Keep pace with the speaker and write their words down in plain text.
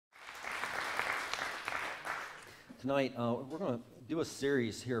Tonight, we're going to do a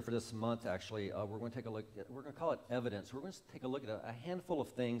series here for this month, actually. We're going to take a look at, we're going to call it evidence. We're going to take a look at a handful of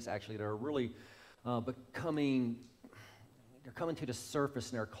things, actually, that are really they're coming to the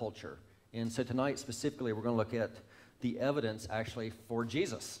surface in our culture. And so tonight, specifically, we're going to look at the evidence, actually, for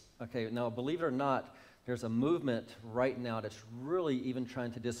Jesus. Okay, now, believe it or not, there's a movement right now that's really even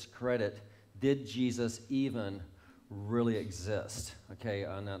trying to discredit, did Jesus even really exist? Okay,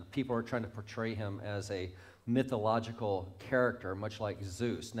 and people are trying to portray him as a mythological character, much like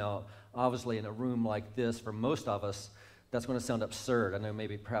Zeus. Now, obviously, in a room like this, for most of us, that's going to sound absurd. I know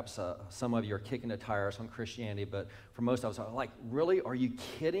maybe perhaps some of you are kicking the tires on Christianity, but for most of us, like, really? Are you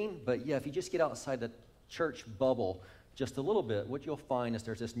kidding? But yeah, if you just get outside the church bubble just a little bit, what you'll find is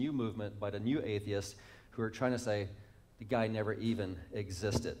there's this new movement by the new atheists who are trying to say the guy never even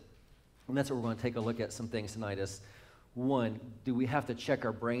existed. And that's what we're going to take a look at some things tonight is, one, do we have to check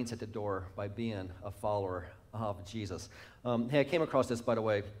our brains at the door by being a follower of Jesus? Hey, I came across this, by the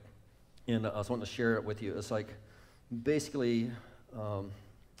way, and I was wanting to share it with you. It's like, basically,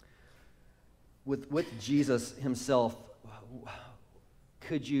 with Jesus himself,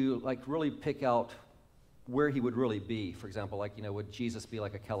 could you, like, really pick out where he would really be? For example, like, would Jesus be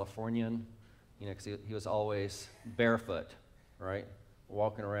like a Californian? Because he was always barefoot, right?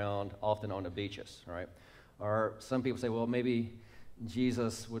 Walking around, often on the beaches, right? Or some people say, well, maybe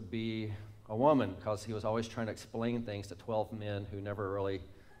Jesus would be a woman because he was always trying to explain things to 12 men who never really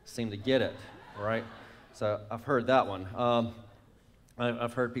seemed to get it, right? So I've heard that one.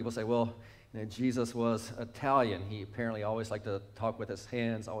 I've heard people say, well, Jesus was Italian. He apparently always liked to talk with his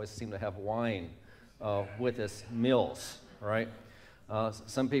hands, always seemed to have wine with his meals, right?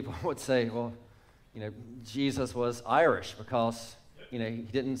 Some people would say, well, Jesus was Irish because he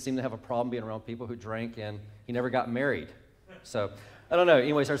didn't seem to have a problem being around people who drank, and he never got married. So, I don't know.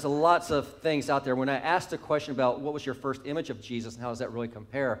 Anyways, there's lots of things out there. When I asked a question about what was your first image of Jesus and how does that really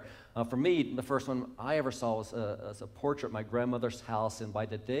compare, for me, the first one I ever saw was a portrait at my grandmother's house, and by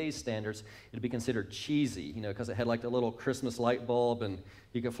today's standards, it'd be considered cheesy, because it had like the little Christmas light bulb, and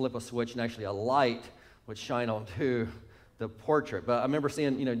you could flip a switch, and actually a light would shine onto the portrait. But I remember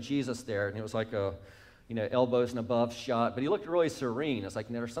seeing, Jesus there, and it was like a elbows and above shot, but he looked really serene. It's like,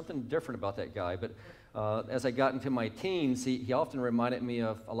 there's something different about that guy. But as I got into my teens, he often reminded me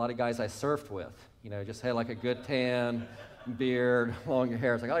of a lot of guys I surfed with. Just had like a good tan, beard, long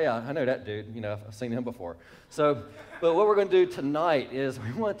hair. It's like, oh yeah, I know that dude. I've seen him before. So, but what we're going to do tonight is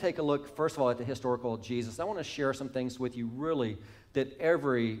we want to take a look, first of all, at the historical Jesus. I want to share some things with you, really, that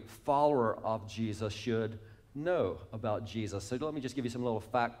every follower of Jesus should know about Jesus. So let me just give you some little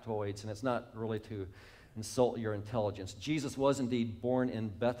factoids, and it's not really to insult your intelligence. Jesus was indeed born in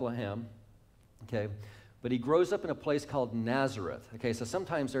Bethlehem, okay, but he grows up in a place called Nazareth, okay, so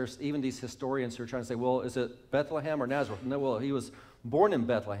sometimes there's even these historians who are trying to say, well, is it Bethlehem or Nazareth? No, well, he was born in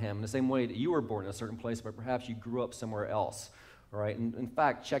Bethlehem in the same way that you were born in a certain place, but perhaps you grew up somewhere else, all right? And in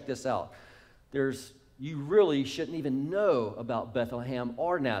fact, check this out. You really shouldn't even know about Bethlehem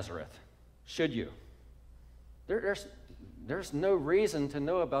or Nazareth, should you? There's no reason to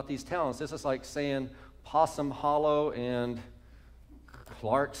know about these towns. This is like saying Possum Hollow and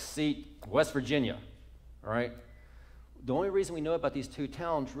Clark's Seat, West Virginia, all right? The only reason we know about these two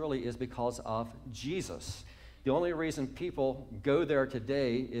towns really is because of Jesus. The only reason people go there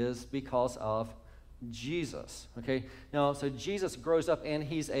today is because of Jesus, okay? Now, so Jesus grows up and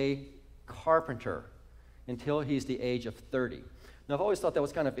he's a carpenter until he's the age of 30. Now, I've always thought that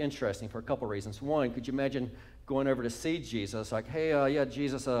was kind of interesting for a couple reasons. One, could you imagine going over to see Jesus, like, hey, yeah,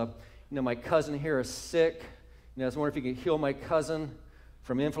 Jesus, my cousin here is sick. I was wondering if you could heal my cousin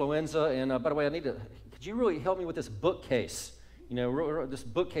from influenza. And by the way, could you really help me with this bookcase? This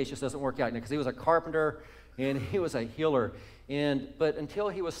bookcase just doesn't work out, because he was a carpenter and he was a healer. But until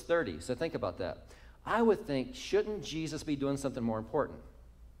he was 30, so think about that. I would think, shouldn't Jesus be doing something more important?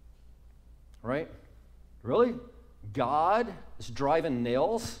 Right? Really? God is driving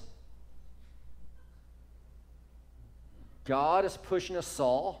nails? God is pushing a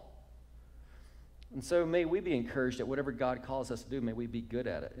saw? And so may we be encouraged that whatever God calls us to do, may we be good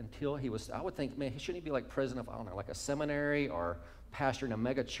at it. Until he was, I would think, man, shouldn't he be like president of, I don't know, like a seminary or pastor in a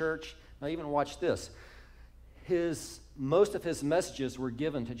mega church? Now even watch this. Most of his messages were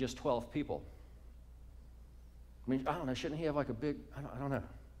given to just 12 people. I mean, I don't know, shouldn't he have like a big, I don't know,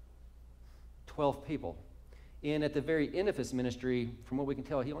 12 people. And at the very end of his ministry, from what we can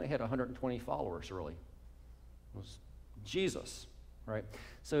tell, he only had 120 followers, really. It was Jesus, right?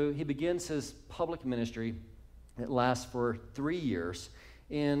 So he begins his public ministry. It lasts for 3 years,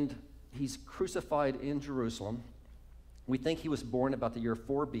 and he's crucified in Jerusalem. We think he was born about the year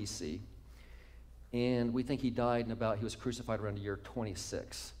 4 BC. And we think he died he was crucified around the year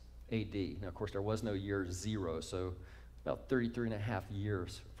 26 AD. Now, of course, there was no year 0, so about 33 and a half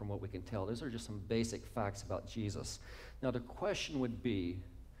years from what we can tell. Those are just some basic facts about Jesus. Now, the question would be,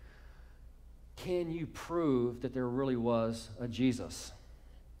 can you prove that there really was a Jesus?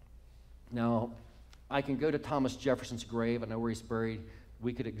 Now, I can go to Thomas Jefferson's grave. I know where he's buried.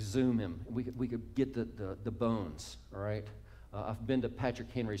 We could exhume him. We could get the bones, all right? I've been to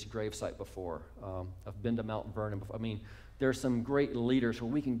Patrick Henry's gravesite before. I've been to Mount Vernon before. I mean, there are some great leaders where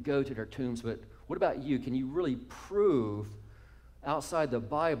we can go to their tombs, but what about you? Can you really prove outside the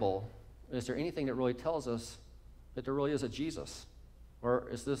Bible, is there anything that really tells us that there really is a Jesus?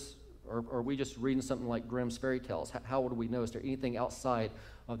 Or are we just reading something like Grimm's fairy tales? How would we know? Is there anything outside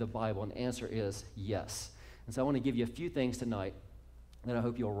of the Bible? And the answer is yes. And so I want to give you a few things tonight that I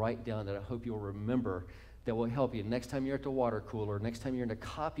hope you'll write down, that I hope you'll remember, that will help you. Next time you're at the water cooler, next time you're in the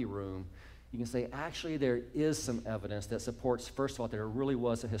copy room, you can say, actually, there is some evidence that supports, first of all, that there really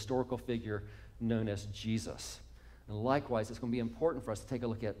was a historical figure known as Jesus. And likewise, it's going to be important for us to take a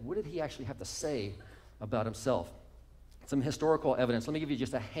look at what did he actually have to say about himself. Some historical evidence. Let me give you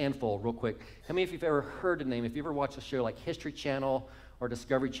just a handful real quick. How many of you have ever heard the name? If you ever watched a show like History Channel or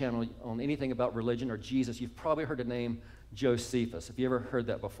Discovery Channel on anything about religion or Jesus, you've probably heard the name Josephus. Have you ever heard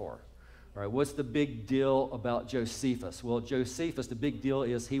that before? All right, what's the big deal about Josephus? Well, Josephus, the big deal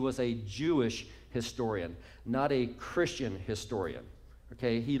is he was a Jewish historian, not a Christian historian.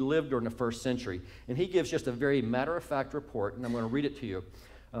 Okay, he lived during the first century, and he gives just a very matter-of-fact report, and I'm going to read it to you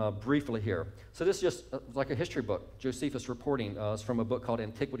briefly here. So this is just like a history book. Josephus reporting is from a book called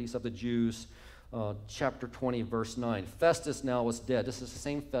Antiquities of the Jews, chapter 20, verse 9. Festus now was dead. This is the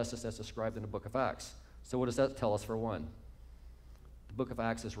same Festus that's described in the book of Acts. So what does that tell us, for one? The book of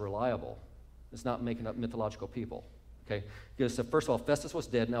Acts is reliable. It's not making up mythological people. Okay? Because so first of all, Festus was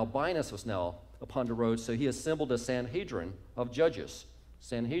dead. Now Albinus was now upon the road, so he assembled a Sanhedrin of judges.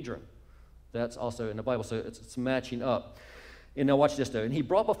 Sanhedrin. That's also in the Bible, so it's matching up. And now watch this, though. And he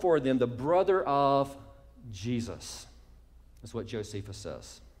brought before them the brother of Jesus. That's what Josephus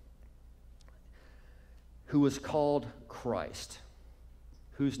says. Who was called Christ,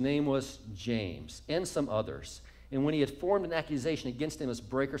 whose name was James, and some others. And when he had formed an accusation against them as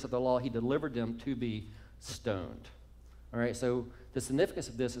breakers of the law, he delivered them to be stoned. All right, so the significance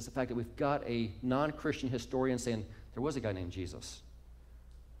of this is the fact that we've got a non-Christian historian saying there was a guy named Jesus.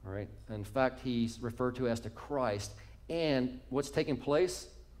 All right, in fact, he's referred to as the Christ. And what's taking place?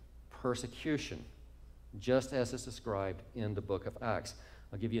 Persecution, just as is described in the book of Acts.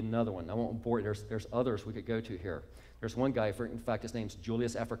 I'll give you another one. I won't bore you. There's others we could go to here. There's one guy, in fact, his name's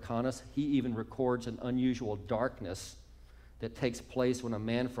Julius Africanus. He even records an unusual darkness that takes place when a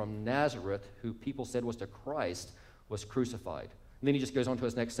man from Nazareth, who people said was the Christ, was crucified. And then he just goes on to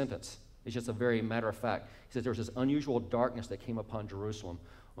his next sentence. It's just a very matter of fact. He says there was this unusual darkness that came upon Jerusalem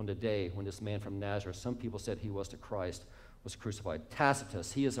on the day when this man from Nazareth, some people said he was the Christ, was crucified.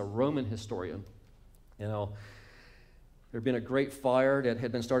 Tacitus, he is a Roman historian. You know, there had been a great fire that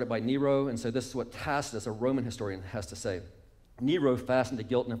had been started by Nero, and so this is what Tacitus, a Roman historian, has to say. Nero fastened to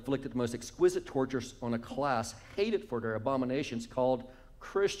guilt and inflicted the most exquisite tortures on a class hated for their abominations called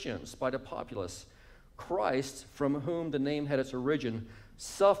Christians by the populace. Christ, from whom the name had its origin,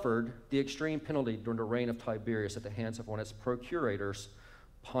 suffered the extreme penalty during the reign of Tiberius at the hands of one of its procurators,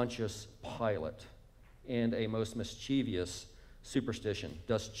 Pontius Pilate, and a most mischievous superstition,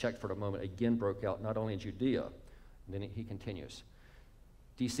 thus checked for the moment, again broke out not only in Judea. And then he continues.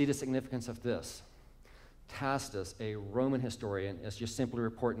 Do you see the significance of this? Tacitus, a Roman historian, is just simply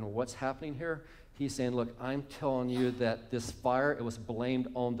reporting what's happening here. He's saying, look, I'm telling you that this fire, it was blamed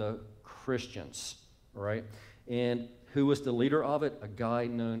on the Christians, right? And who was the leader of it? A guy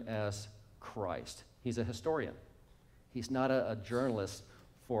known as Christ. He's a historian. He's not a journalist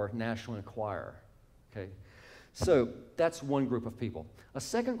for National Enquirer, okay? So that's one group of people. A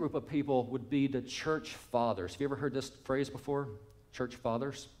second group of people would be the church fathers. Have you ever heard this phrase before? Church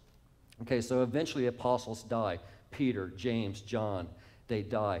fathers? Okay, so eventually the apostles die. Peter, James, John, they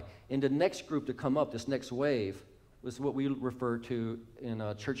die. And the next group to come up, this next wave, was what we refer to in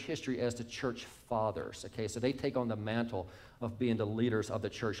church history as the church fathers. Okay, so they take on the mantle of being the leaders of the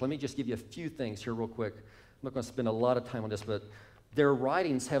church. Let me just give you a few things here real quick. I'm not going to spend a lot of time on this, but their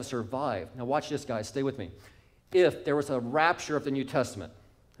writings have survived. Now watch this, guys. Stay with me. If there was a rapture of the New Testament,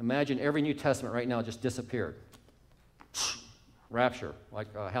 imagine every New Testament right now just disappeared. Rapture, like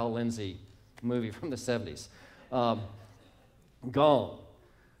a Hal Lindsey movie from the 70s. Gone.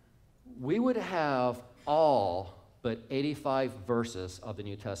 We would have all but 85 verses of the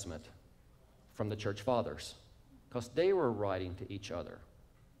New Testament from the church fathers because they were writing to each other.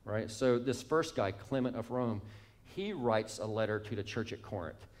 right? So this first guy, Clement of Rome, he writes a letter to the church at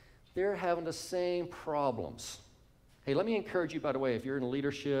Corinth. They're having the same problems. Hey, let me encourage you, by the way, if you're in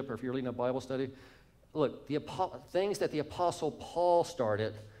leadership or if you're leading a Bible study, look, the things that the Apostle Paul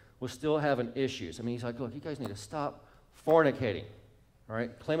started was still having issues. I mean, he's like, look, you guys need to stop fornicating, all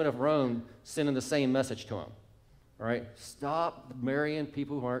right? Clement of Rome sending the same message to him, all right? Stop marrying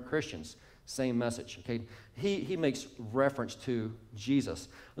people who aren't Christians. Same message, okay? He makes reference to Jesus.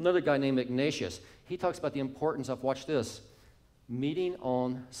 Another guy named Ignatius, he talks about the importance of, watch this, meeting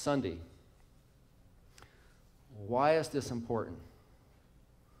on Sunday. Why is this important?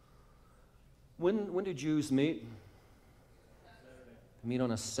 When do Jews meet? Saturday. Meet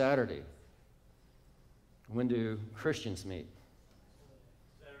on a Saturday. When do Christians meet?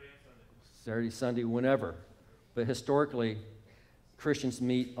 Saturday and Sunday. Saturday, Sunday, whenever. But historically, Christians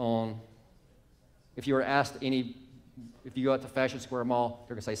meet on, if you were asked if you go out to Fashion Square Mall,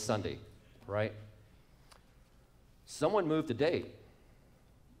 they're going to say Sunday, right? Someone moved the date.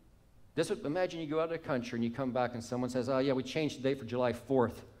 Imagine you go out of the country and you come back and someone says, oh yeah, we changed the date for July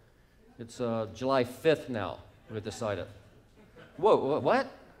 4th. It's July 5th now, we've decided. Whoa,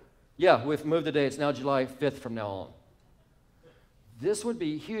 what? Yeah, we've moved the date. It's now July 5th from now on. This would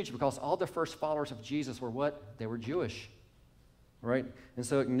be huge because all the first followers of Jesus were what? They were Jewish, right? And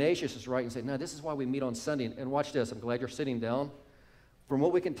so Ignatius is right and saying, no, this is why we meet on Sunday. And watch this. I'm glad you're sitting down. From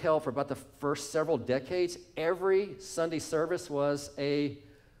what we can tell, for about the first several decades, every Sunday service was a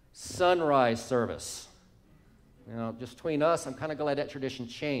sunrise service. You know, just between us, I'm kind of glad that tradition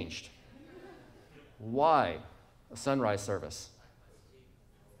changed. Why a sunrise service?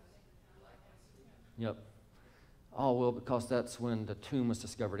 Yep. Oh, well, because that's when the tomb was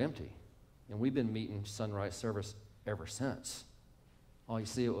discovered empty. And we've been meeting sunrise service ever since. Oh, you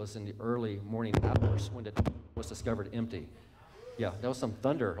see, it was in the early morning hours when the tomb was discovered empty. Yeah, that was some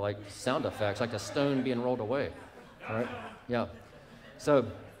thunder, like sound effects, like a stone being rolled away. All right? Yeah. So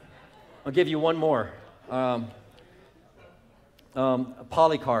I'll give you one more.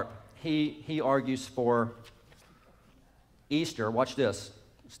 Polycarp, he argues for Easter. Watch this.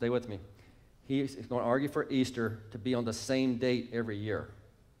 Stay with me. He's going to argue for Easter to be on the same date every year.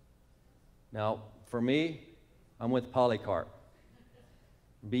 Now, for me, I'm with Polycarp.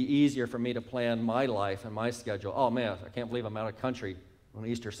 It'd be easier for me to plan my life and my schedule. Oh, man, I can't believe I'm out of country on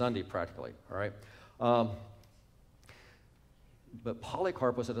Easter Sunday practically, all right? But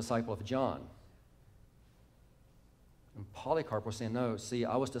Polycarp was a disciple of John. And Polycarp was saying, no, see,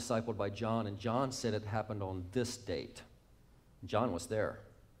 I was discipled by John, and John said it happened on this date. John was there.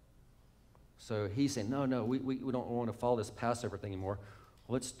 So he's saying, no, we don't want to follow this Passover thing anymore.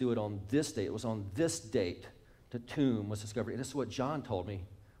 Let's do it on this date. It was on this date the tomb was discovered. And this is what John told me.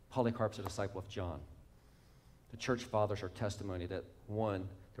 Polycarp's a disciple of John. The church fathers are testimony that, one,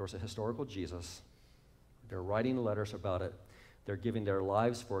 there was a historical Jesus. They're writing letters about it. They're giving their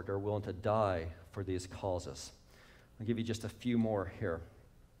lives for it. They're willing to die for these causes. I'll give you just a few more here.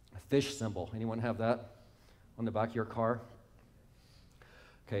 A fish symbol. Anyone have that on the back of your car?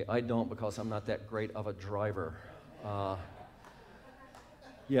 Okay, I don't because I'm not that great of a driver.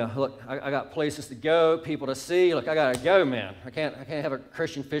 Yeah, look, I got places to go, people to see. Look, I gotta go, man. I can't have a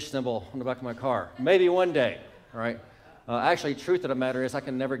Christian fish symbol on the back of my car. Maybe one day, all right? Actually, truth of the matter is I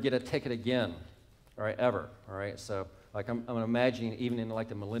can never get a ticket again, all right, ever, all right? So, like, I'm imagining even in, like,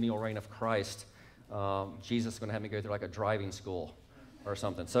 the millennial reign of Christ, Jesus is going to have me go through, like, a driving school or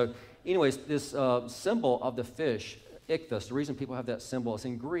something. So, anyways, this symbol of the fish, ichthus, the reason people have that symbol is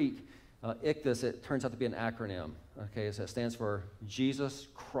in Greek, ichthus, it turns out to be an acronym. Okay, so it stands for Jesus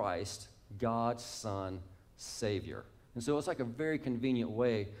Christ, God's Son, Savior. And so it's like a very convenient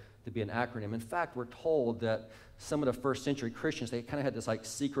way to be an acronym. In fact, we're told that some of the first century Christians, they kind of had this like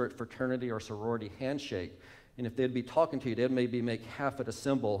secret fraternity or sorority handshake. And if they'd be talking to you, they'd maybe make half of the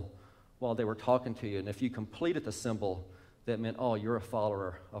symbol while they were talking to you. And if you completed the symbol, that meant, oh, you're a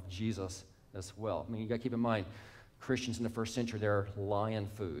follower of Jesus as well. I mean, you got to keep in mind, Christians in the first century, they're lion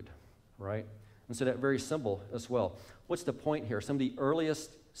food, right? And so that very symbol as well. What's the point here? Some of the earliest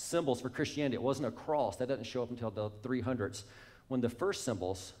symbols for Christianity, it wasn't a cross. That doesn't show up until the 300s. One of the first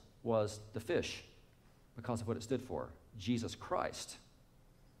symbols was the fish because of what it stood for. Jesus Christ,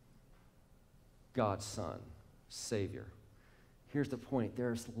 God's Son, Savior. Here's the point.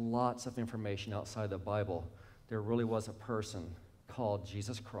 There's lots of information outside the Bible. There really was a person called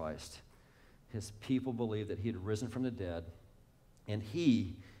Jesus Christ. His people believed that he had risen from the dead, and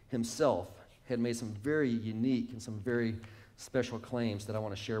he himself had made some very unique and some very special claims that I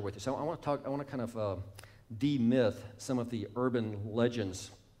want to share with you. So I want to kind of demyth some of the urban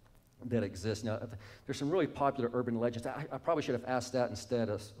legends that exist. Now, there's some really popular urban legends. I probably should have asked that instead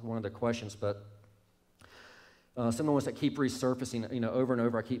as one of the questions, but some of the ones that keep resurfacing, over and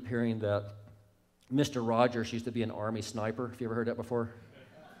over, I keep hearing that Mr. Rogers used to be an Army sniper. Have you ever heard that before?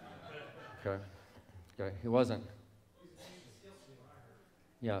 Okay, he wasn't.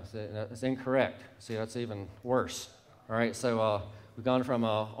 Yeah, it's incorrect. See, that's even worse. All right, so we've gone from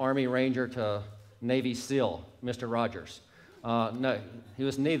Army Ranger to Navy SEAL, Mr. Rogers. No, he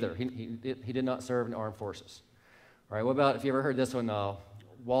was neither. He did not serve in the armed forces. All right, what about, if you ever heard this one,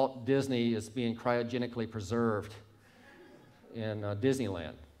 Walt Disney is being cryogenically preserved in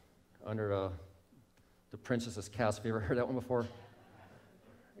Disneyland under the princess's castle. Have you ever heard that one before?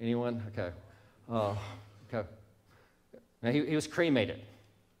 Anyone? Okay. Okay. Now, he was cremated.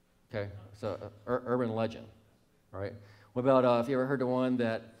 Okay, so urban legend. All right. What about, have you ever heard the one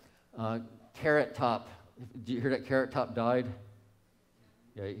that Carrot Top, did you hear that Carrot Top died?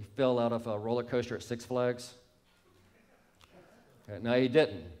 Yeah, he fell out of a roller coaster at Six Flags. Okay, no, he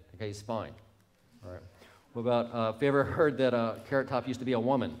didn't. Okay, he's fine. All right. What about, have you ever heard that Carrot Top used to be a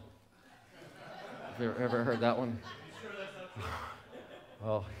woman? Have you ever heard that one?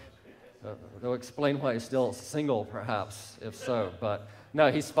 Well, they'll explain why he's still single, perhaps, if so. But no,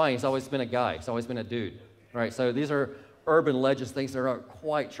 he's fine. He's always been a guy. He's always been a dude. All right, so these are urban legends, things that aren't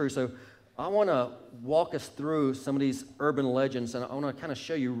quite true. So I want to walk us through some of these urban legends, and I want to kind of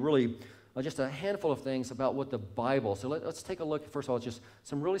show you really just a handful of things about what the Bible. So let's take a look, first of all, just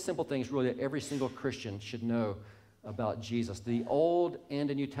some really simple things really that every single Christian should know about Jesus. The Old and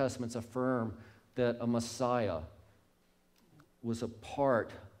the New Testaments affirm that a Messiah was a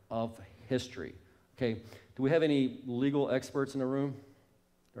part of history. Okay, do we have any legal experts in the room?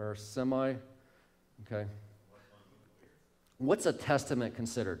 Or semi? Okay. What's a testament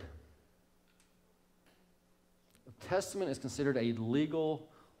considered? A testament is considered a legal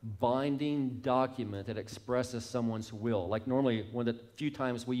binding document that expresses someone's will. Like normally, one of the few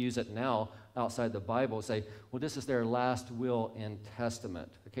times we use it now outside the Bible, say, well, this is their last will and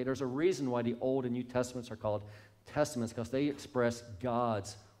testament. Okay, there's a reason why the Old and New Testaments are called testaments, because they express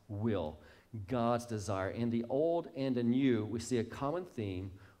God's will, God's desire. In the Old and the New, we see a common theme,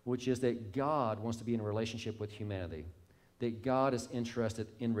 which is that God wants to be in a relationship with humanity, that God is interested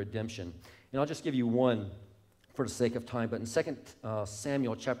in redemption. And I'll just give you one for the sake of time, but in 2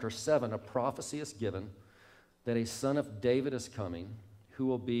 Samuel chapter 7, a prophecy is given that a son of David is coming who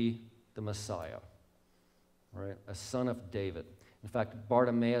will be the Messiah, right? A son of David. In fact,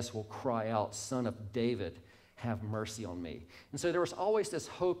 Bartimaeus will cry out, "Son of David, have mercy on me." And so there was always this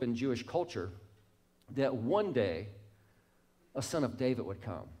hope in Jewish culture that one day a son of David would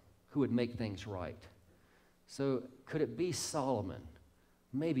come who would make things right. So could it be Solomon?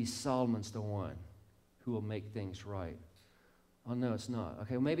 Maybe Solomon's the one who will make things right. Oh, no, it's not.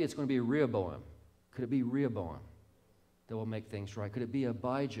 Okay, well, maybe it's going to be Rehoboam. Could it be Rehoboam that will make things right? Could it be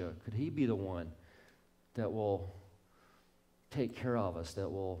Abijah? Could he be the one that will take care of us, that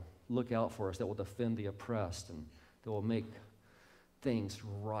will look out for us, that will defend the oppressed, and that will make things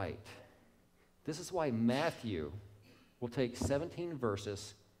right? This is why Matthew will take 17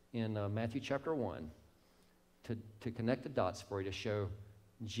 verses in Matthew chapter 1 to connect the dots for you, to show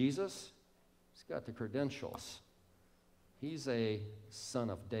Jesus, he's got the credentials. He's a son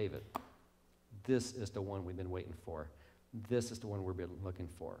of David. This is the one we've been waiting for. This is the one we've been looking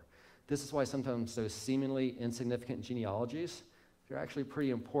for. This is why sometimes those seemingly insignificant genealogies, they're actually pretty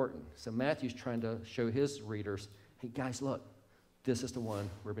important. So Matthew's trying to show his readers, hey guys, look, this is the one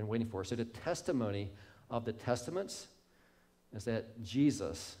we've been waiting for. So the testimony of the testaments is that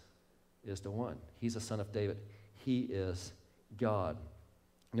Jesus is the one. He's a son of David. He is God.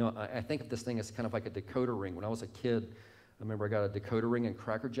 You know, I think of this thing as kind of like a decoder ring. When I was a kid, I remember I got a decoder ring and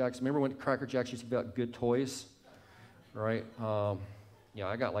Cracker Jacks. Remember when Cracker Jacks used to be about good toys, right? Yeah,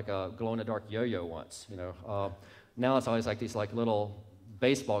 I got like a glow-in-the-dark yo-yo once, you know. Now it's always like these like little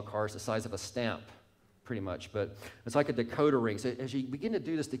baseball cards the size of a stamp, pretty much. But it's like a decoder ring. So as you begin to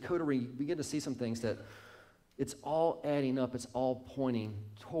do this decoder ring, you begin to see some things that it's all adding up. It's all pointing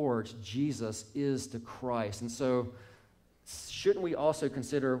towards Jesus is the Christ. And so shouldn't we also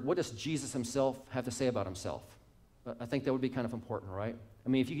consider, what does Jesus himself have to say about himself? I think that would be kind of important, right? I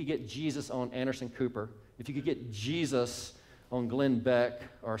mean, if you could get Jesus on Anderson Cooper, if you could get Jesus on Glenn Beck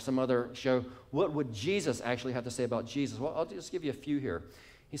or some other show, what would Jesus actually have to say about Jesus? Well, I'll just give you a few here.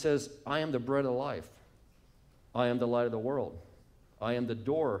 He says, I am the bread of life. I am the light of the world. I am the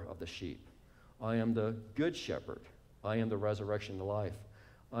door of the sheep. I am the good shepherd. I am the resurrection and the life.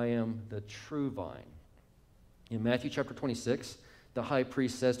 I am the true vine. In Matthew chapter 26, the high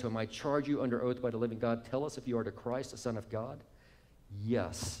priest says to him, I charge you under oath by the living God, tell us if you are the Christ, the Son of God.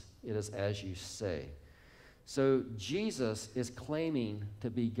 Yes, it is as you say. So Jesus is claiming to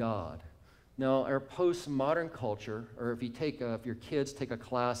be God. Now, our postmodern culture, or if your kids take a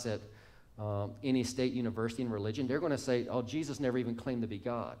class at any state university in religion, they're going to say, oh, Jesus never even claimed to be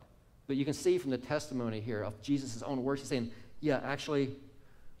God. But you can see from the testimony here of Jesus' own words, he's saying, yeah, actually,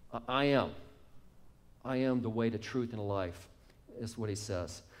 I am. I am the way, the truth, and the life, is what he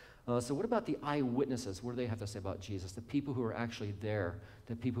says. So what about the eyewitnesses? What do they have to say about Jesus? The people who are actually there,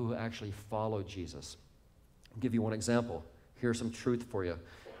 the people who actually follow Jesus. I'll give you one example. Here's some truth for you.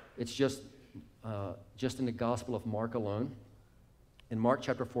 It's just in the Gospel of Mark alone. In Mark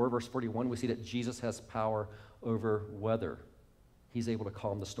chapter 4, verse 41, we see that Jesus has power over weather. He's able to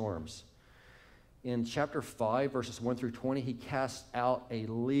calm the storms. In chapter 5, verses 1 through 20, he casts out a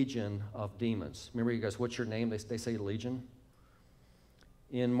legion of demons. Remember, you guys, what's your name? They say legion.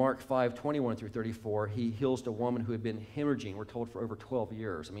 In Mark 5, 21 through 34, he heals a woman who had been hemorrhaging, we're told, for over 12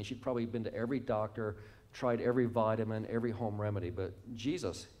 years. I mean, she'd probably been to every doctor, tried every vitamin, every home remedy, but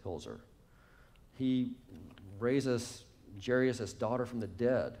Jesus heals her. He raises Jairus' daughter from the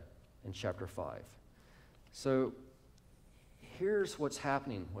dead in chapter 5. So here's what's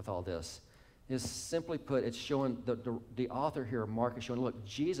happening with all this. Is simply put, it's showing, the author here, Mark, is showing, look,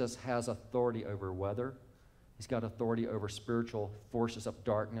 Jesus has authority over weather. He's got authority over spiritual forces of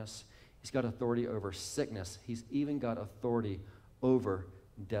darkness. He's got authority over sickness. He's even got authority over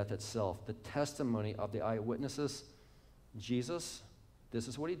death itself. The testimony of the eyewitnesses, Jesus, this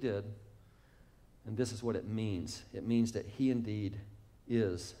is what he did, and this is what it means. It means that he indeed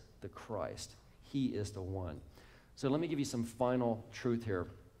is the Christ. He is the one. So let me give you some final truth here,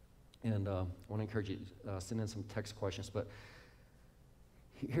 and I want to encourage you to send in some text questions, but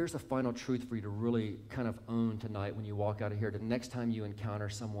here's the final truth for you to really kind of own tonight when you walk out of here. The next time you encounter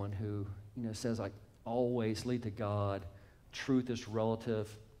someone who, says, like, always lead to God, truth is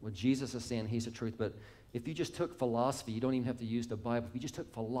relative. Well, Jesus is saying he's the truth, but if you just took philosophy, you don't even have to use the Bible. If you just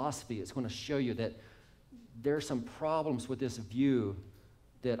took philosophy, it's going to show you that there are some problems with this view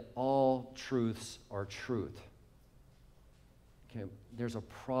that all truths are truth. Okay, there's a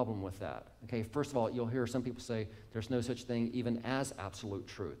problem with that. Okay, first of all, you'll hear some people say there's no such thing even as absolute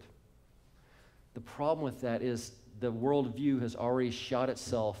truth. The problem with that is the worldview has already shot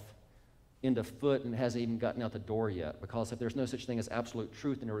itself into foot and hasn't even gotten out the door yet, because if there's no such thing as absolute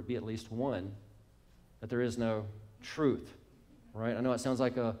truth, then there would be at least one, that there is no truth, right? I know it sounds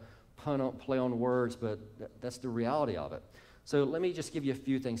like a play on words, but that's the reality of it. So let me just give you a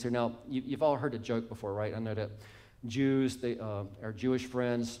few things here. Now, you've all heard a joke before, right? I know that Jews, our Jewish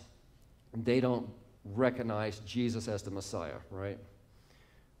friends, they don't recognize Jesus as the Messiah, right?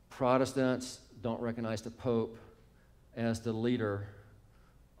 Protestants don't recognize the Pope as the leader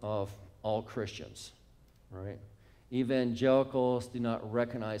of all Christians, right? Evangelicals do not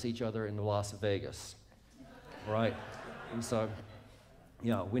recognize each other in Las Vegas, right? And so,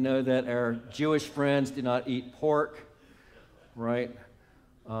 we know that our Jewish friends do not eat pork, right?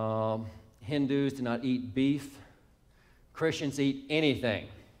 Hindus do not eat beef. Christians eat anything,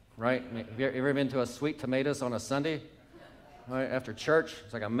 right? Have you ever been to a Sweet Tomatoes on a Sunday? Right? After church,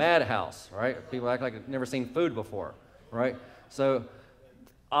 it's like a madhouse, right? People act like they've never seen food before, right? So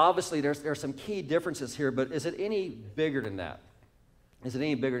obviously there's some key differences here, but is it any bigger than that? Is it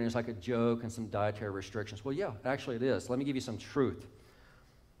any bigger than just like a joke and some dietary restrictions? Well, yeah, actually it is. Let me give you some truth.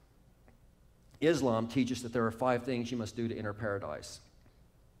 Islam teaches that there are 5 things you must do to enter paradise.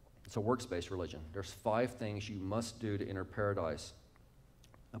 It's a works-based religion. There's 5 things you must do to enter paradise.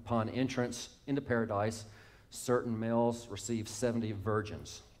 Upon entrance into paradise, certain males receive 70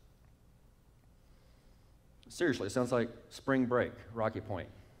 virgins. Seriously, it sounds like spring break, Rocky Point,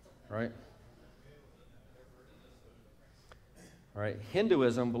 right? All right.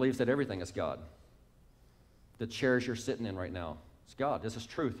 Hinduism believes that everything is God. The chairs you're sitting in right now, it's God. This is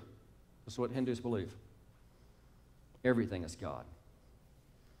truth. This is what Hindus believe. Everything is God.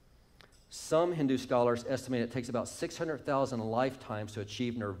 Some Hindu scholars estimate it takes about 600,000 lifetimes to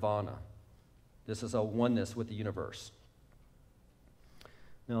achieve nirvana. This is a oneness with the universe.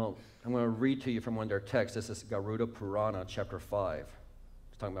 Now, I'm going to read to you from one of their texts. This is Garuda Purana, chapter 5.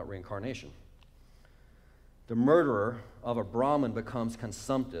 It's talking about reincarnation. The murderer of a Brahmin becomes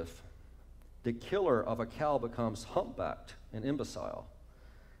consumptive. The killer of a cow becomes humpbacked and imbecile.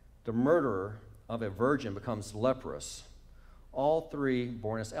 The murderer of a virgin becomes leprous. All 3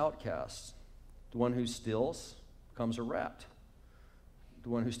 born as outcasts. The one who steals becomes a rat. The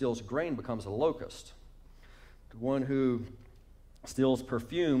one who steals grain becomes a locust. The one who steals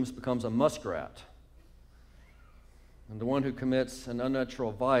perfumes becomes a muskrat. And the one who commits an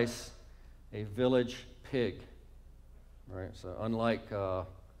unnatural vice, a village pig. Right? So unlike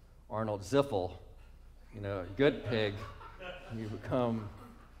Arnold Ziffel, good pig, you become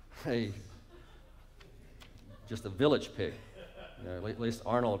just a village pig. At least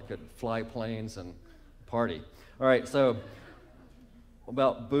Arnold could fly planes and party. All right, so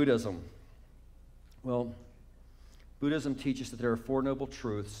about Buddhism. Well, Buddhism teaches that there are 4 noble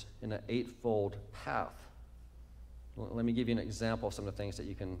truths in an 8-fold path. Let me give you an example of some of the things that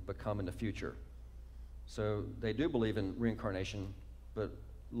you can become in the future. So they do believe in reincarnation, but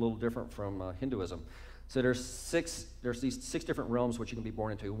a little different from Hinduism. So there's these 6 different realms which you can be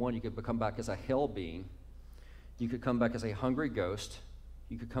born into. One, you could become back as a hell being. You could come back as a hungry ghost.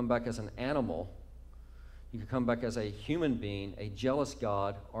 You could come back as an animal. You could come back as a human being, a jealous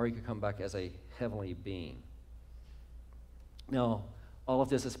god, or you could come back as a heavenly being. Now, all of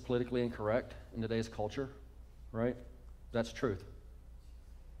this is politically incorrect in today's culture, right? That's truth.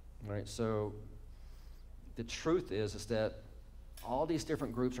 Right? So the truth is that all these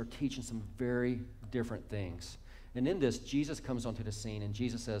different groups are teaching some very different things. And in this, Jesus comes onto the scene, and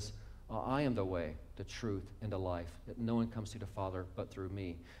Jesus says, I am the way, the truth, and the life, that no one comes to the Father but through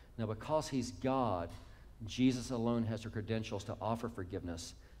me. Now, because he's God, Jesus alone has the credentials to offer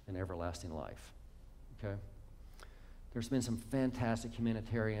forgiveness and everlasting life. Okay? There's been some fantastic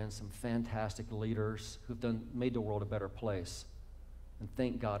humanitarians, some fantastic leaders who've made the world a better place, and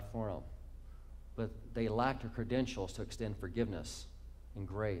thank God for them. But they lack the credentials to extend forgiveness and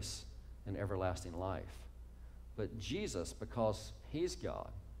grace and everlasting life. But Jesus, because he's God,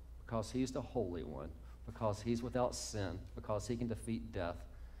 because he's the Holy One, because he's without sin, because he can defeat death,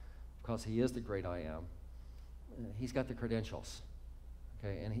 because he is the great I am, he's got the credentials.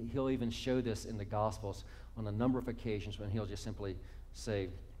 Okay? And he'll even show this in the Gospels on a number of occasions when he'll just simply say,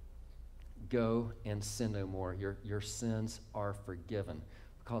 go and sin no more. Your sins are forgiven,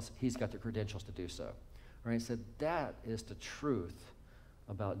 because he's got the credentials to do so. All right? So that is the truth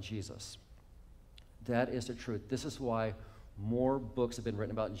about Jesus. That is the truth. This is why more books have been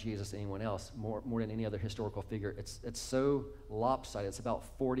written about Jesus than anyone else, more than any other historical figure. It's so lopsided. It's about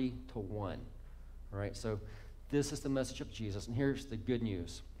 40 to 1. All right? So this is the message of Jesus, and here's the good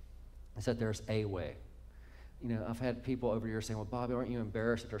news. It's that there's a way. I've had people over here saying, well, Bobby, aren't you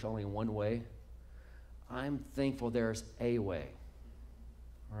embarrassed that there's only one way? I'm thankful there's a way.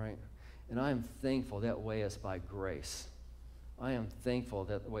 All right? And I'm thankful that way is by grace. I am thankful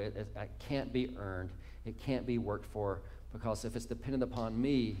that the way it can't be earned, it can't be worked for, because if it's dependent upon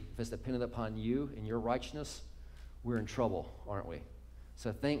me, if it's dependent upon you and your righteousness, we're in trouble, aren't we?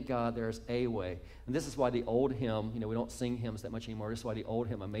 So thank God there's a way. And this is why the old hymn, we don't sing hymns that much anymore. This is why the old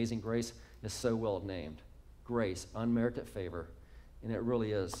hymn, Amazing Grace, is so well named. Grace, unmerited favor. And it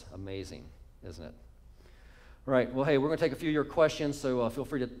really is amazing, isn't it? All right, well, hey, we're going to take a few of your questions, so feel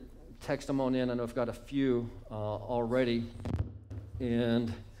free to text them on in. I know I've got a few already.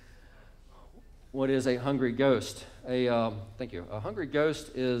 And what is a hungry ghost? Thank you. A hungry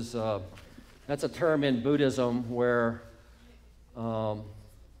ghost is, that's a term in Buddhism where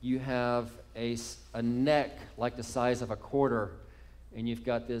you have a neck like the size of a quarter, and you've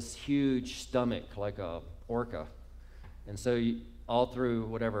got this huge stomach like a orca. And so all through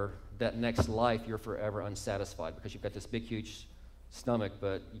whatever that next life, you're forever unsatisfied because you've got this big, huge stomach,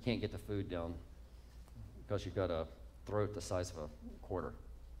 but you can't get the food down because you've got a throat the size of a quarter.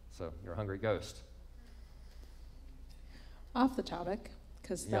 So you're a hungry ghost. Off the topic,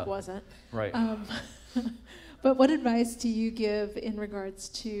 because that wasn't. Right. But what advice do you give in regards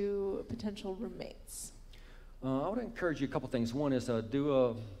to potential roommates? I would encourage you a couple things. One is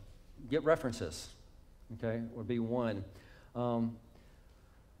get references, okay, would be one.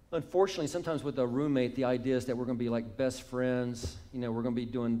 Unfortunately, sometimes with a roommate, the idea is that we're going to be like best friends. We're going to be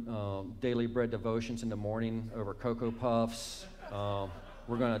doing daily bread devotions in the morning over Cocoa Puffs.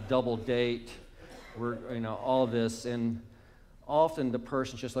 We're going to double date. All of this. And often the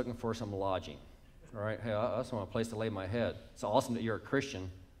person's just looking for some lodging. All right, hey, I just want a place to lay my head. It's awesome that you're a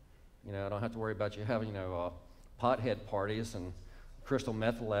Christian. I don't have to worry about you having, pothead parties and crystal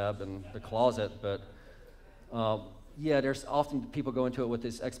meth lab in the closet. But there's often people go into it with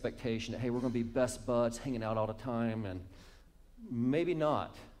this expectation that, hey, we're going to be best buds, hanging out all the time, and maybe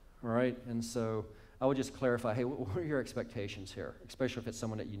not. All right, and so I would just clarify, hey, what are your expectations here? Especially if it's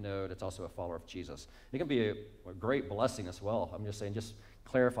someone that you know that's also a follower of Jesus. It can be a great blessing as well. I'm just saying, just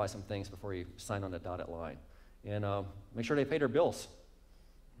clarify some things before you sign on the dotted line. And make sure they pay their bills,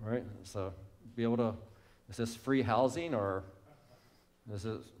 right? So be able to, is this free housing or is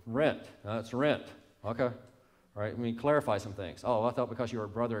it rent? It's rent. Okay. All right, clarify some things. Oh, I thought because you were a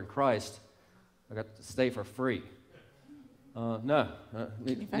brother in Christ, I got to stay for free. No,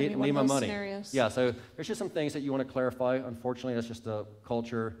 need my money. Scenarios? Yeah, so there's just some things that you want to clarify. Unfortunately, that's just the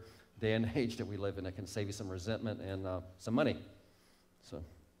culture day and age that we live in. It can save you some resentment and some money. So,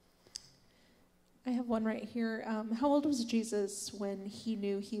 I have one right here. How old was Jesus when he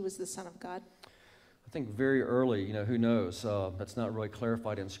knew he was the Son of God? I think very early, who knows? That's not really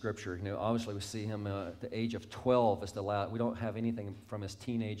clarified in Scripture. Obviously we see him at the age of 12 as the last. We don't have anything from his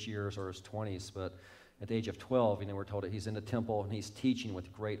teenage years or his 20s, but at the age of 12, we're told that he's in the temple and he's teaching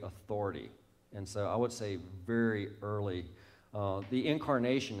with great authority. And so I would say very early. The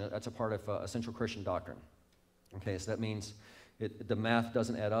incarnation, that's a part of essential Christian doctrine. Okay, so that means the math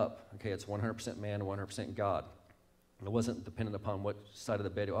doesn't add up. Okay, it's 100% man, 100% God. It wasn't dependent upon what side of the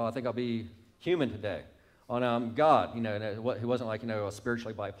bed. I think I'll be human today. Oh, no, I'm God. He wasn't like,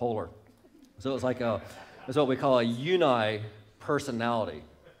 spiritually bipolar. So it was like it's what we call a uni-personality.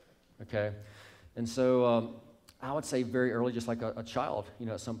 Okay, and so I would say very early, just like a child.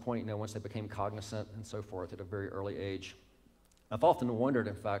 At some point, once they became cognizant and so forth at a very early age. I've often wondered,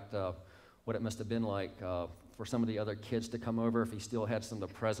 in fact, what it must have been like for some of the other kids to come over if he still had some of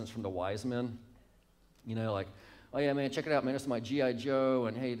the presents from the wise men. Like, oh yeah, man, check it out, man, this is my G.I. Joe,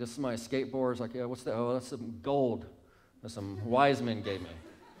 and hey, this is my skateboard. It's like, yeah, what's that? Oh, that's some gold that some wise men gave me.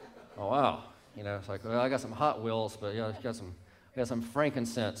 Oh, wow. It's like, well, I got some Hot Wheels, but yeah, I got some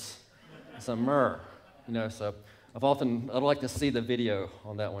frankincense, some myrrh. So I'd like to see the video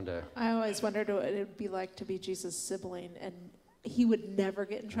on that one day. I always wondered what it would be like to be Jesus' sibling, and he would never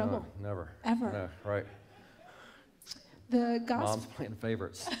get in trouble. No, never. Ever. No, right. The gospel. Mom's playing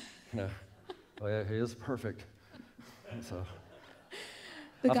favorites. Oh yeah, he is perfect. So.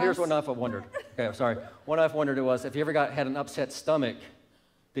 Here's one I've wondered. Okay, I'm sorry. One I've wondered was if he ever had an upset stomach,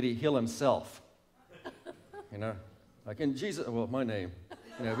 did he heal himself? Like in Jesus, well, my name,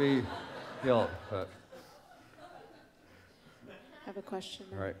 be healed. But. I have a question.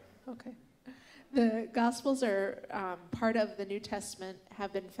 All right. Okay. The Gospels are part of the New Testament,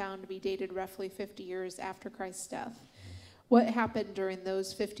 have been found to be dated roughly 50 years after Christ's death. What happened during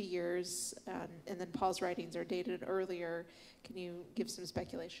those 50 years, and then Paul's writings are dated earlier? Can you give some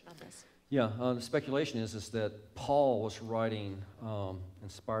speculation on this? Yeah, the speculation is that Paul was writing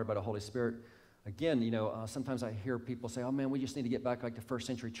inspired by the Holy Spirit. Again, sometimes I hear people say, oh man, we just need to get back like the first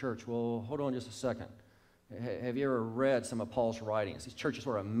century church. Well, hold on just a second. Have you ever read some of Paul's writings? These churches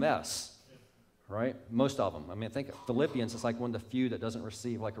were a mess, right? Most of them. I think Philippians is like one of the few that doesn't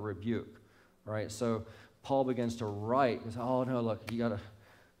receive like a rebuke, right? So Paul begins to write. He says, oh no, look,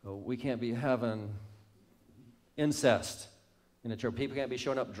 we can't be having incest in the church. People can't be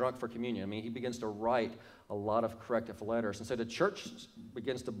showing up drunk for communion. He begins to write a lot of corrective letters. And so the church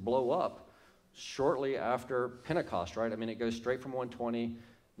begins to blow up shortly after Pentecost, right? It goes straight from 120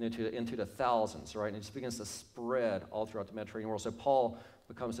 into the thousands, right? And it just begins to spread all throughout the Mediterranean world. So Paul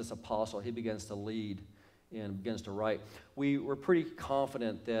becomes this apostle. He begins to lead and begins to write. We were pretty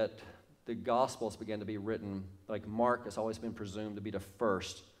confident that the Gospels began to be written, like Mark has always been presumed to be the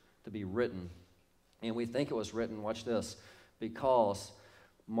first to be written. And we think it was written, watch this, because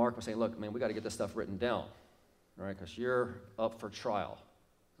Mark was saying, look, man, we got to get this stuff written down, all right? Because you're up for trial,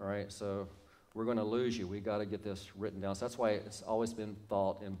 all right? So we're going to lose you. We got to get this written down. So that's why it's always been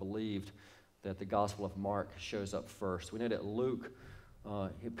thought and believed that the Gospel of Mark shows up first. We know that Luke,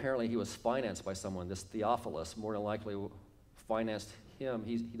 apparently he was financed by someone. This Theophilus more than likely financed him.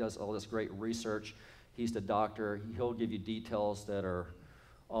 He does all this great research. He's the doctor. He'll give you details that are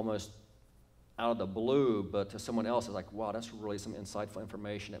almost out of the blue, but to someone else it's like, wow, that's really some insightful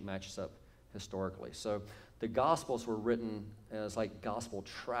information that matches up historically. So the Gospels were written as like gospel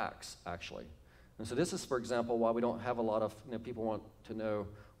tracts, actually. And so this is, for example, why we don't have a lot of, people want to know,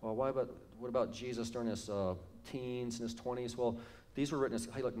 well, what about Jesus during his teens and his 20s? Well, these were written as,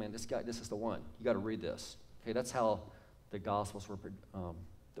 hey, look, man, this is the one. You got to read this. Okay, that's how the Gospels were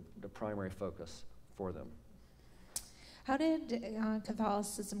the primary focus for them. How did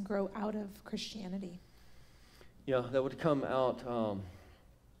Catholicism grow out of Christianity? Yeah, that would come out,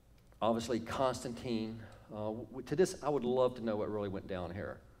 obviously, Constantine. To this, I would love to know what really went down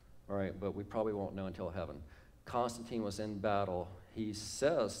here, all right, but we probably won't know until heaven. Constantine was in battle. He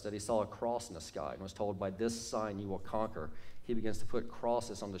says that he saw a cross in the sky and was told, by this sign you will conquer. He begins to put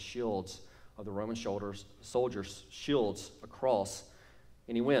crosses on the shields of the Roman soldiers' shields, a cross,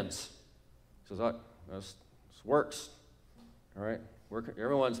 and he wins. He says, this works, all right?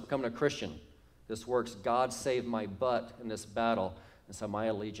 Everyone's becoming a Christian. This works. God saved my butt in this battle, and so my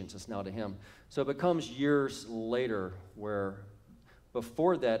allegiance is now to him. So it becomes years later where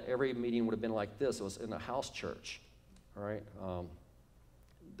before that, every meeting would have been like this. It was in a house church, all right?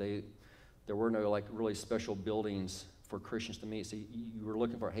 There were no like really special buildings for Christians to meet. So you were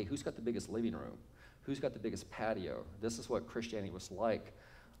looking for, hey, who's got the biggest living room? Who's got the biggest patio? This is what Christianity was like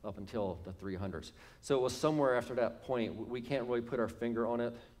up until the 300s. So it was somewhere after that point. We can't really put our finger on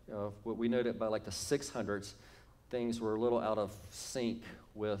it. We know that by like the 600s, things were a little out of sync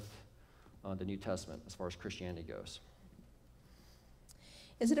with the New Testament as far as Christianity goes.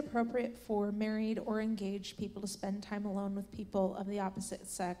 Is it appropriate for married or engaged people to spend time alone with people of the opposite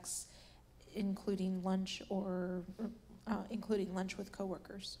sex, including lunch with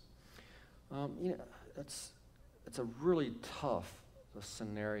coworkers? It's a really tough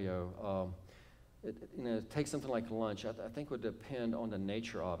scenario. Take something like lunch. I think it would depend on the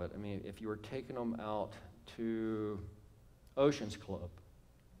nature of it. I mean, if you were taking them out to Oceans Club,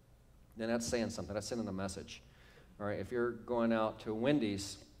 then that's saying something. That's sending a message. All right, if you're going out to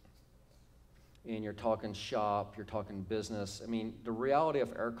Wendy's and you're talking shop, you're talking business, I mean, the reality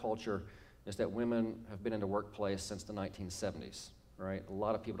of our culture is that women have been in the workplace since the 1970s, right? A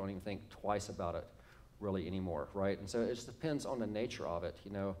lot of people don't even think twice about it really anymore, right? And so it just depends on the nature of it.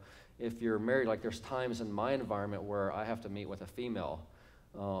 If you're married, like there's times in my environment where I have to meet with a female.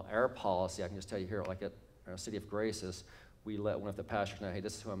 Our policy, I can just tell you here, like at City of Grace, is we let one of the pastors know, hey,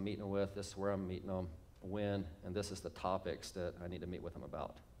 this is who I'm meeting with, this is where I'm meeting them, when, and this is the topics that I need to meet with them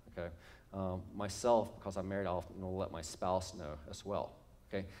about, okay? Myself, because I'm married, I'll let my spouse know as well,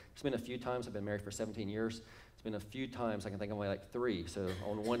 okay? There's been a few times, I've been married for 17 years, it's been a few times, I can think of only like 3, so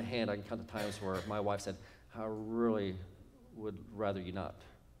on one hand, I can count the times where my wife said, I really would rather you not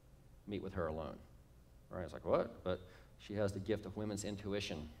meet with her alone, all right? I was like, what? But she has the gift of women's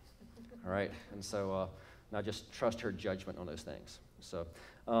intuition, all right? And so, and I just trust her judgment on those things. So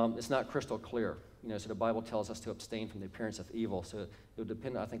it's not crystal clear. So the Bible tells us to abstain from the appearance of evil. So it would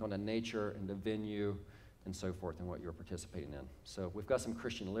depend, I think, on the nature and the venue and so forth and what you're participating in. So we've got some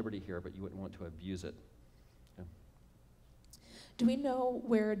Christian liberty here, but you wouldn't want to abuse it. Okay. Do we know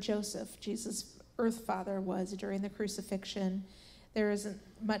where Joseph, Jesus' earth father, was during the crucifixion? Is there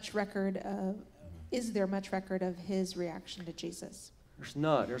much record of his reaction to Jesus? There's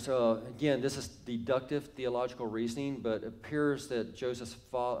not. Again, this is deductive theological reasoning, but it appears that Joseph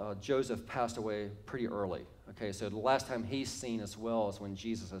passed away pretty early. Okay, so the last time he's seen as well is when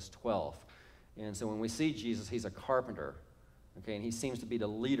Jesus is 12. And so when we see Jesus, he's a carpenter. Okay, and he seems to be the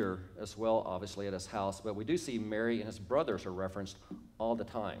leader as well, obviously, at his house. But we do see Mary and his brothers are referenced all the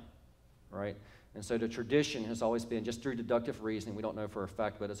time, right? And so the tradition has always been, just through deductive reasoning, we don't know for a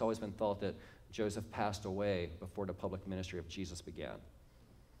fact, but it's always been thought that Joseph passed away before the public ministry of Jesus began.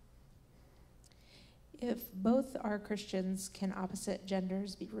 If both are Christians, can opposite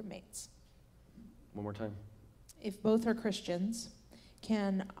genders be roommates? One more time. If both are Christians,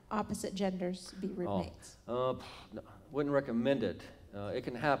 can opposite genders be roommates? Wouldn't recommend it. It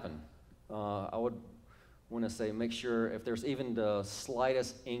can happen. I would want to say make sure if there's even the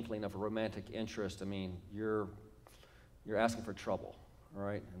slightest inkling of a romantic interest, I mean, you're asking for trouble, all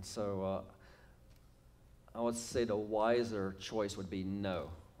right? And so I would say the wiser choice would be no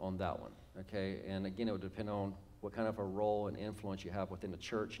on that one, okay? And again, it would depend on what kind of a role and influence you have within the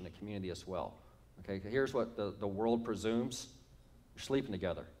church and the community as well, okay? Here's what the world presumes. You're sleeping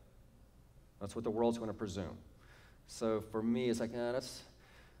together. That's what the world's going to presume. So for me, it's like,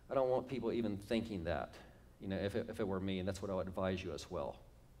 I don't want people even thinking that, if it were me, and that's what I would advise you as well.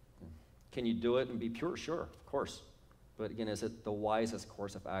 Can you do it and be pure? Sure, of course. But again, is it the wisest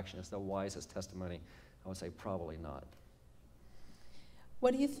course of action? Is it the wisest testimony? I would say probably not.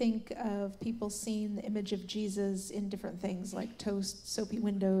 What do you think of people seeing the image of Jesus in different things like toast, soapy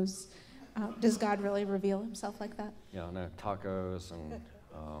windows? Does God really reveal himself like that? Yeah, no, tacos and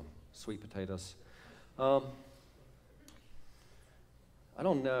sweet potatoes. I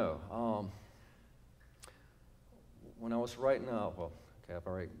don't know. When I was writing out, I've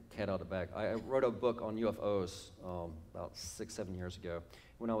already cat out of the bag. I wrote a book on UFOs about 6-7 years ago.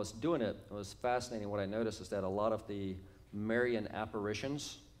 When I was doing it, it was fascinating. What I noticed is that a lot of the Marian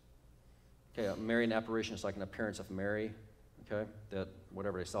apparitions, a Marian apparition is like an appearance of Mary, okay, that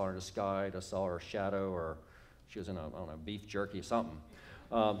whatever they saw her in the sky, they saw her shadow, or she was in beef jerky or something.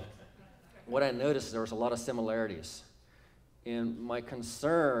 What I noticed is there was a lot of similarities. And my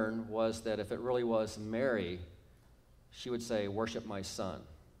concern was that if it really was Mary, she would say, worship my son.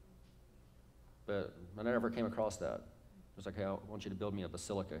 But I never came across that. It was like, hey, I want you to build me a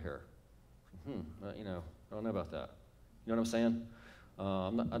basilica here. I don't know about that. You know what I'm saying?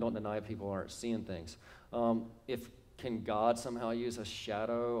 I don't deny people aren't seeing things. Can God somehow use a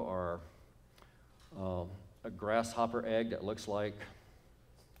shadow or a grasshopper egg that looks like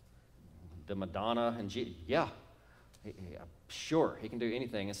the Madonna and Jesus? Yeah, sure, he can do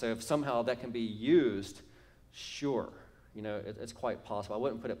anything. And so if somehow that can be used, sure, it's quite possible. I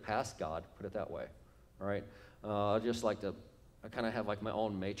wouldn't put it past God, put it that way, all right? I'd just like to I kind of have like my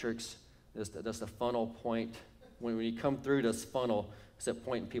own matrix. That's the funnel point. When you come through this funnel, is it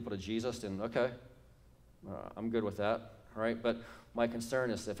pointing people to Jesus? Then okay, I'm good with that, all right? But my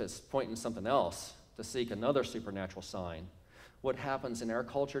concern is if it's pointing something else, to seek another supernatural sign. What happens in our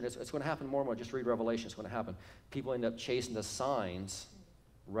culture, and it's going to happen more and more, just read Revelation, it's going to happen. People end up chasing the signs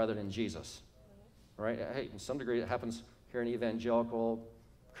rather than Jesus, right? Hey, in some degree it happens here in evangelical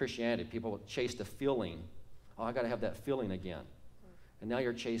Christianity. People chase the feeling. Oh, I got to have that feeling again. And now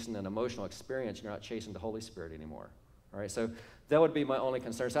you're chasing an emotional experience. You're not chasing the Holy Spirit anymore, all right? So that would be my only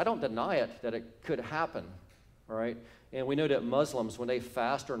concern. So I don't deny it, that it could happen, all right? And we know that Muslims, when they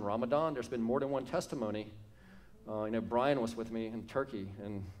fast during Ramadan, there's been more than one testimony. Brian was with me in Turkey,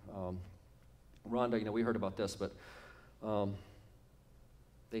 and Rhonda, we heard about this, but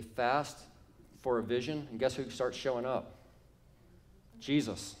they fast for a vision, and guess who starts showing up?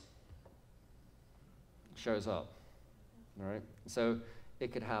 Jesus shows up, all right? So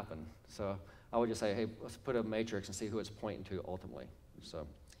it could happen. So I would just say, hey, let's put a matrix and see who it's pointing to ultimately. So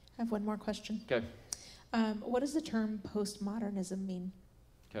I have one more question. Okay. What does the term post-modernism mean?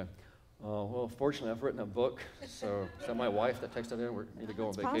 Okay. Well, fortunately, I've written a book, so is that my wife that texted in? We need to go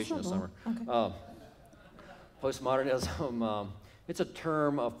on vacation this summer. Okay. Postmodernism, it's a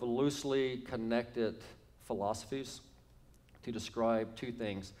term of loosely connected philosophies to describe two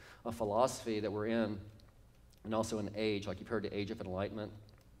things, a philosophy that we're in and also an age, like you've heard the age of enlightenment,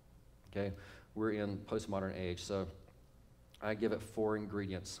 okay? We're in postmodern age, so I give it 4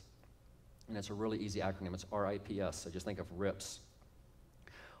 ingredients, and it's a really easy acronym. It's RIPS, so just think of RIPS.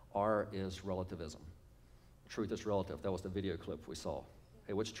 R is relativism. Truth is relative. That was the video clip we saw.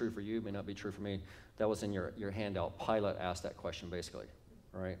 Hey, what's true for you may not be true for me. That was in your handout. Pilate asked that question basically,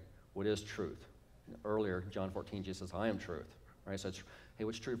 right? What is truth? Earlier, John 14, Jesus says, I am truth, right? So it's, hey,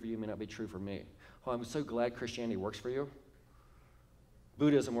 what's true for you may not be true for me. Oh, I'm so glad Christianity works for you.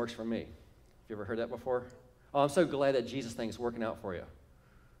 Buddhism works for me. Have you ever heard that before? Oh, I'm so glad that Jesus thing is working out for you.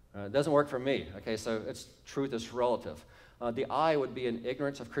 It doesn't work for me, okay? So truth is relative. The I would be in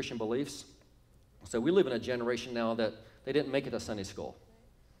ignorance of Christian beliefs. So we live in a generation now that they didn't make it to Sunday school,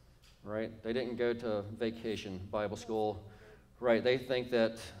 right? They didn't go to vacation Bible school, right? They think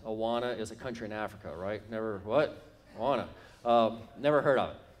that Awana is a country in Africa, right? What? Awana. Never heard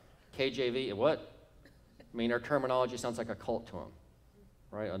of it. KJV, what? I mean, our terminology sounds like a cult to them,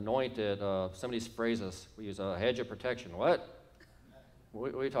 right? Anointed, some of these phrases, we use a hedge of protection. What?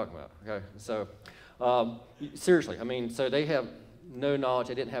 What are you talking about? Okay, so seriously, I mean, so they have no knowledge.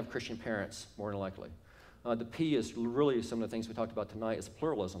 They didn't have Christian parents, more than likely. The P is really some of the things we talked about tonight is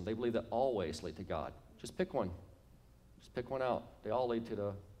pluralism. They believe that all ways lead to God. Just pick one. Just pick one out. They all lead to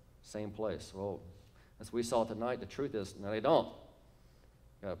the same place. Well, as we saw tonight, the truth is, no, they don't.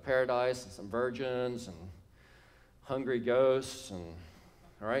 You got paradise and some virgins and hungry ghosts, and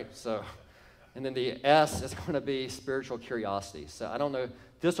all right, so, and then the S is going to be spiritual curiosity. So I don't know,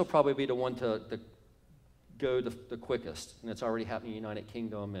 this will probably be the one to go the quickest, and it's already happening in the United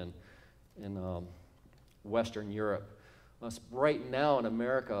Kingdom and in Western Europe. Right now in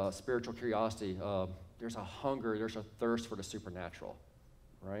America, spiritual curiosity, there's a hunger, there's a thirst for the supernatural,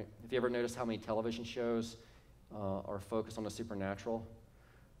 right? Have you ever noticed how many television shows are focused on the supernatural?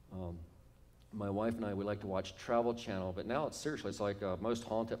 My wife and I, we like to watch Travel Channel, but now it's seriously, it's like Most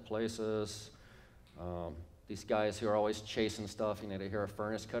Haunted Places. These guys who are always chasing stuff, they hear a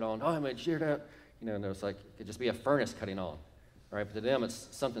furnace cut on. Oh, did you hear that? And it's like, it could just be a furnace cutting on, right? But to them, it's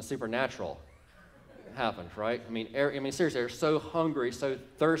something supernatural happened, right? I mean, seriously, they're so hungry, so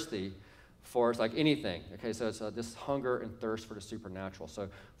thirsty for it's like anything. Okay, so it's this hunger and thirst for the supernatural. So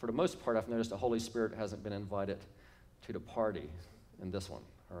for the most part, I've noticed the Holy Spirit hasn't been invited to the party in this one,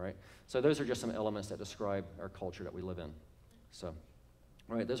 all right? So those are just some elements that describe our culture that we live in. So,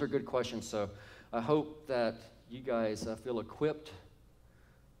 all right, those are good questions. So I hope that you guys feel equipped,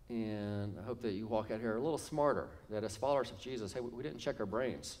 and I hope that you walk out here a little smarter, that as followers of Jesus, hey, we didn't check our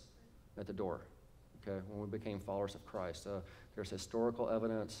brains at the door, okay, when we became followers of Christ. There's historical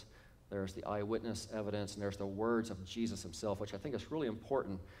evidence, there's the eyewitness evidence, and there's the words of Jesus himself, which I think is really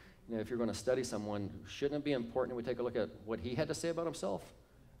important. If you're going to study someone, shouldn't it be important that we take a look at what he had to say about himself?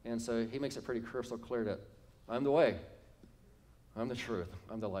 And so he makes it pretty crystal clear that I'm the way, I'm the truth,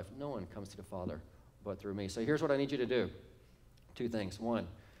 I'm the life. No one comes to the Father but through me. So here's what I need you to do. 2 things. 1,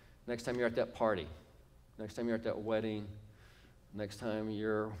 next time you're at that party, next time you're at that wedding, next time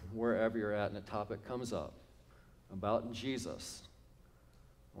you're wherever you're at and the topic comes up about Jesus,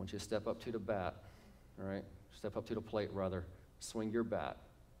 I want you to step up to the bat, all right? Step up to the plate, rather. Swing your bat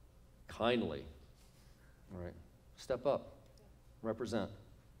kindly, all right? Step up, represent,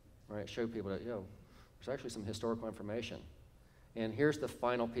 all right? Show people that, there's actually some historical information. And here's the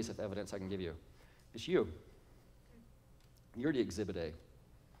final piece of evidence I can give you. It's you. You're the exhibit A.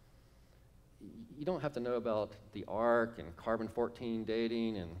 You don't have to know about the ark and carbon-14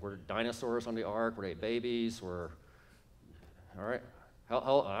 dating and were dinosaurs on the ark, were they babies, all right? I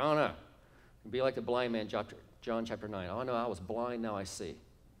don't know. Be like the blind man, John chapter 9. Oh, no, I was blind, now I see.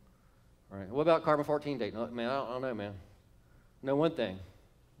 All right, what about carbon-14 dating? Oh, man, I don't know, man. Know one thing,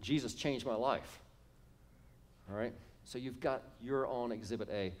 Jesus changed my life. All right? So you've got your own exhibit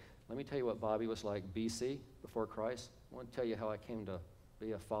A. Let me tell you what Bobby was like BC, before Christ. I want to tell you how I came to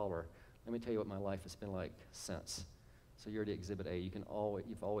be a follower. Let me tell you what my life has been like since. So you're the exhibit A.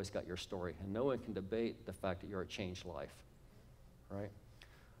 You've always got your story. And no one can debate the fact that you're a changed life. All right?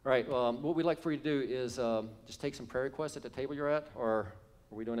 All right, what we'd like for you to do is just take some prayer requests at the table you're at, or are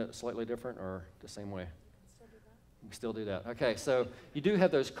we doing it slightly different or the same way? We still do that. Okay, so you do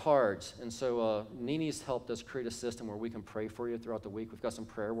have those cards, and so Nini's helped us create a system where we can pray for you throughout the week. We've got some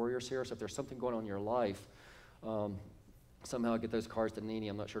prayer warriors here, so if there's something going on in your life, somehow get those cards to Nini.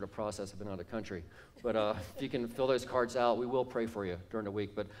 I'm not sure the process. I've been out of the country. But if you can fill those cards out, we will pray for you during the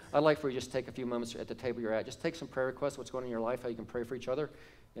week. But I'd like for you to just take a few moments at the table you're at. Just take some prayer requests, what's going on in your life, how you can pray for each other,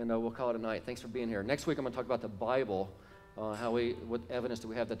 and we'll call it a night. Thanks for being here. Next week, I'm going to talk about the Bible. What evidence do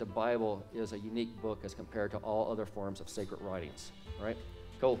we have that the Bible is a unique book as compared to all other forms of sacred writings? All right?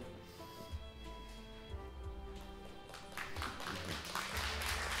 Cool.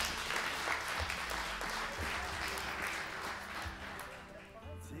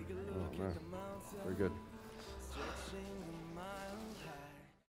 Oh, man. Very good.